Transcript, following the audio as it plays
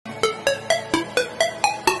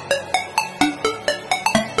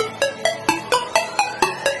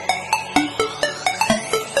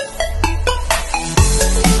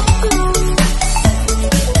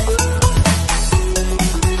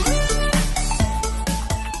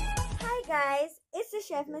it's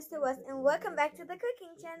the chef, Mr. West, and welcome back to the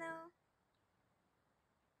cooking channel.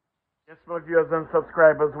 Yes, my viewers and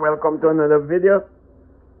subscribers, welcome to another video.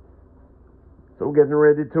 So we're getting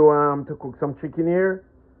ready to cook some chicken here,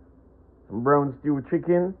 some brown stew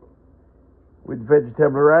chicken with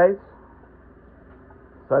vegetable rice.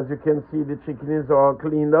 So as you can see, the chicken is all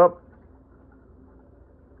cleaned up,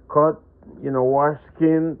 cut, washed,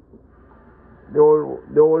 skinned, the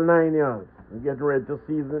whole 9 yards. We're getting ready to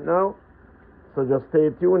season it now. So just stay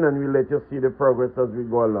tuned and we'll let you see the progress as we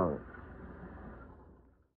go along.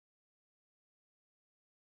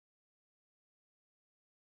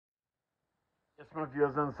 Yes, my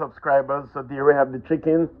viewers and subscribers, so there we have the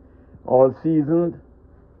chicken, all seasoned.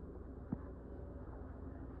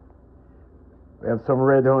 We have some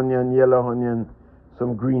red onion, yellow onion,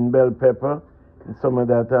 some green bell pepper, and some of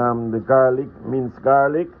that the garlic, minced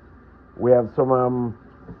garlic. We have some of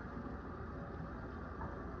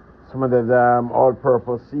that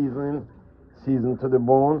all-purpose seasoning, seasoned to the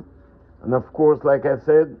bone. And of course, like I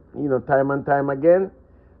said, time and time again,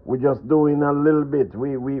 we're just doing a little bit.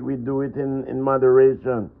 We do it in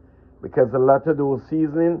moderation, because a lot of those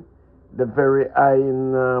seasoning, they're very high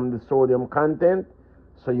in the sodium content,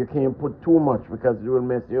 so you can't put too much because it will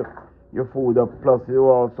mess your food up. Plus, it will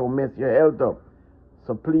also mess your health up.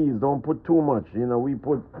 So please don't put too much. We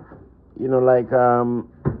put, like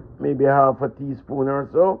maybe half a teaspoon or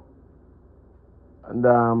so, and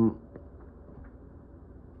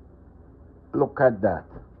look at that.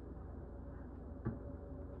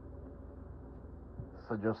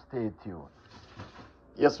 So just stay tuned.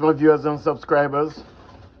 Yes, my viewers and subscribers.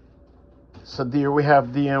 So there we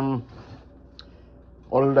have the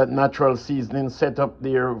all that natural seasoning set up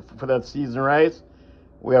there for that seasoned rice.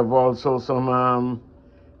 We have also some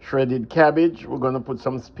shredded cabbage. We're gonna put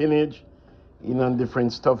some spinach, and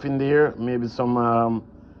different stuff in there. Maybe some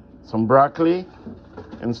broccoli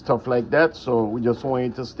and stuff like that. So we just want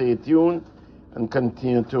you to stay tuned and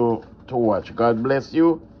continue to watch. God bless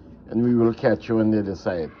you, and we will catch you on the other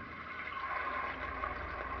side.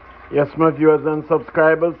 Yes, my viewers and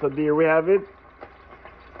subscribers, so there we have it.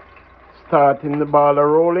 Starting the ball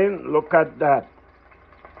rolling. Look at that.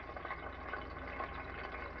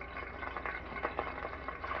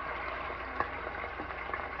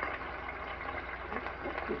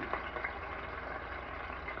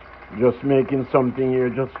 Just making something here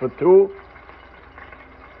just for two.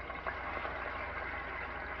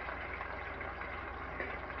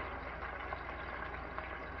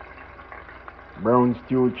 Brown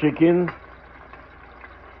stew chicken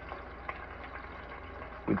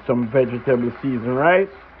with some vegetable seasoned rice.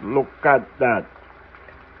 Look at that.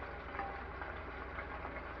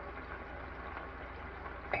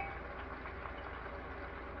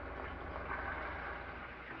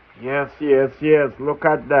 Yes, yes, yes. Look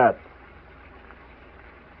at that.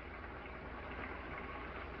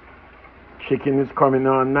 Chicken is coming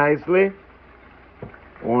on nicely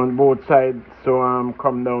on both sides, so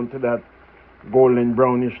come down to that golden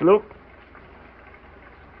brownish look.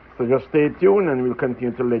 So just stay tuned and we'll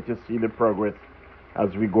continue to let you see the progress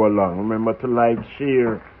as we go along. Remember to like,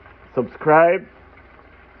 share, subscribe,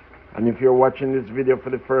 and if you're watching this video for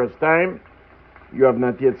the first time, you have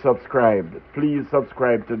not yet subscribed, please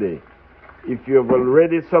subscribe today. If you have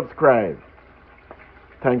already subscribed,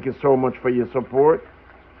 thank you so much for your support.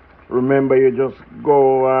 Remember, you just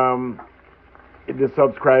go hit the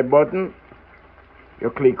subscribe button, you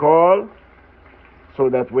click all, so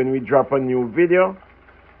that when we drop a new video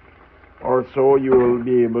or so, you will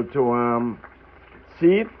be able to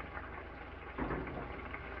see it.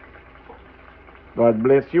 God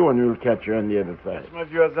bless you, and we'll catch you on the other side. Yes, my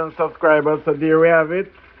viewers and subscribers, so there we have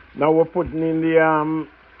it. Now we're putting in the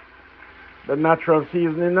natural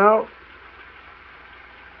seasoning now.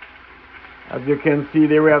 As you can see,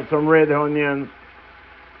 there we have some red onions,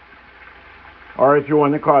 or if you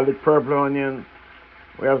want to call it purple onion.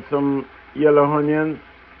 We have some yellow onions,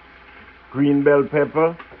 green bell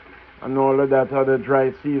pepper, and all of that other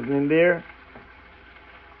dry seasoning there.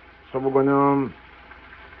 So we're gonna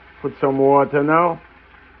put some water now,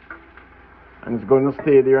 and it's gonna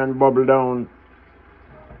stay there and bubble down,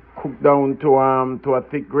 cook down to a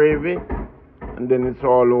thick gravy, and then it's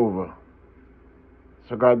all over.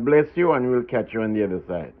 So God bless you, and we'll catch you on the other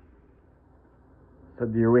side. So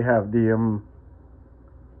there we have the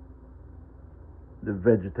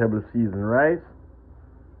vegetable seasoned rice.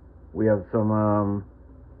 We have some I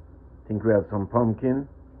think we have some pumpkin,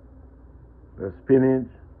 we have spinach,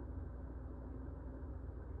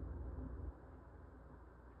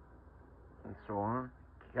 and so on,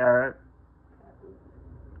 carrot.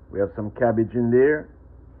 We have some cabbage in there,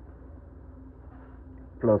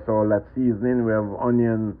 plus all that seasoning. We have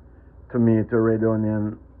onion, tomato, red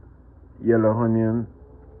onion, yellow onion,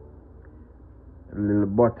 a little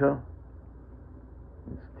butter.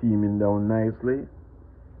 It's steaming down nicely.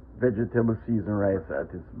 Vegetable seasoned rice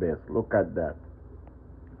at its best. Look at that.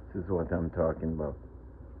 This is what I'm talking about.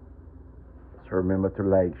 So remember to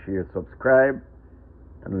like, share, subscribe,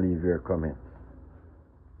 and leave your comments.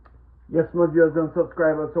 Yes, my viewers and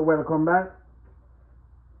subscribers, so welcome back.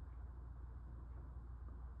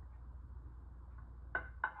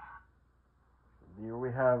 Here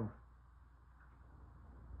we have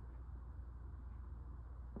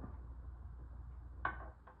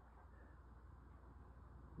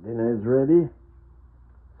dinner is ready.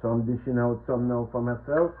 So I'm dishing out some now for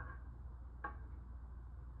myself.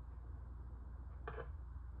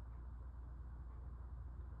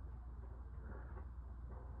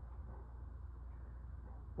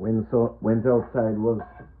 Went outside, was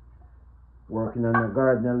working on the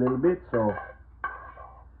garden a little bit, so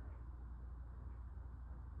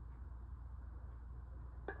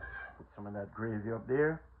put some of that gravy up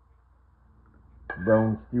there.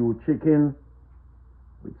 Brown stew chicken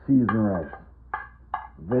with seasoned rice.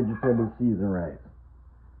 Vegetable seasoned rice.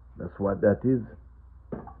 That's what that is.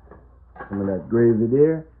 Some of that gravy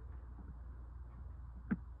there.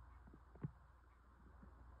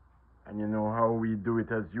 And you know how we do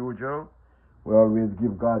it as usual. We always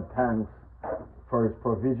give God thanks for His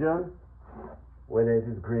provision. Whether it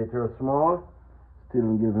is great or small,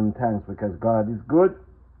 still give Him thanks because God is good.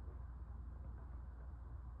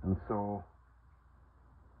 And so,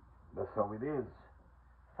 that's how it is.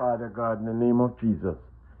 Father God, in the name of Jesus,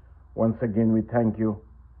 once again we thank you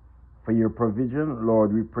for your provision.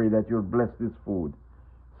 Lord, we pray that you'll bless this food.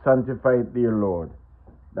 Sanctify it, dear Lord,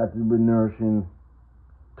 that it will be nourishing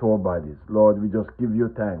to our bodies. Lord, we just give you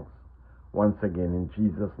thanks once again. In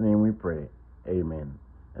Jesus' name we pray. Amen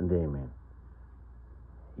and amen.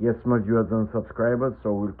 Yes, my viewers and subscribers,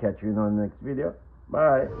 so we'll catch you in our next video.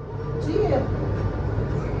 Bye.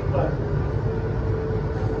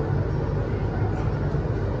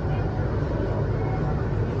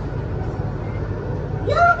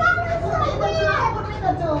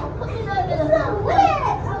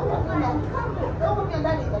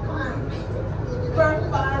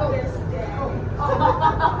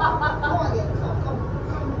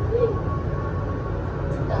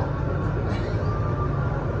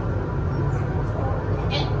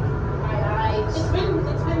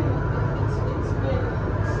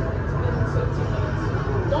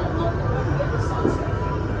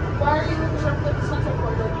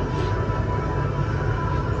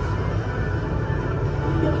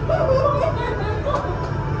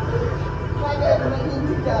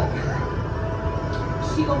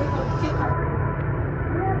 She gonna become kick her.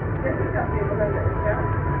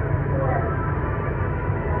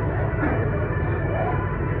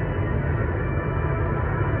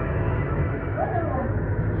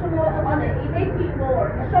 On the 18th floor.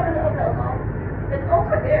 Show me the hotel hall. It's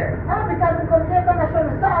over there. Oh, because it's going to take on the show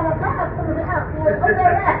me saw on top of the house. Over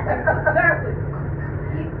there. Exactly.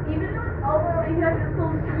 Even though it's over, you have to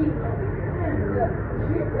still see over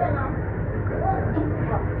here.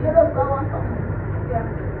 You know, go on.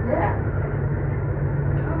 Yeah.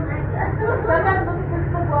 Oh my God.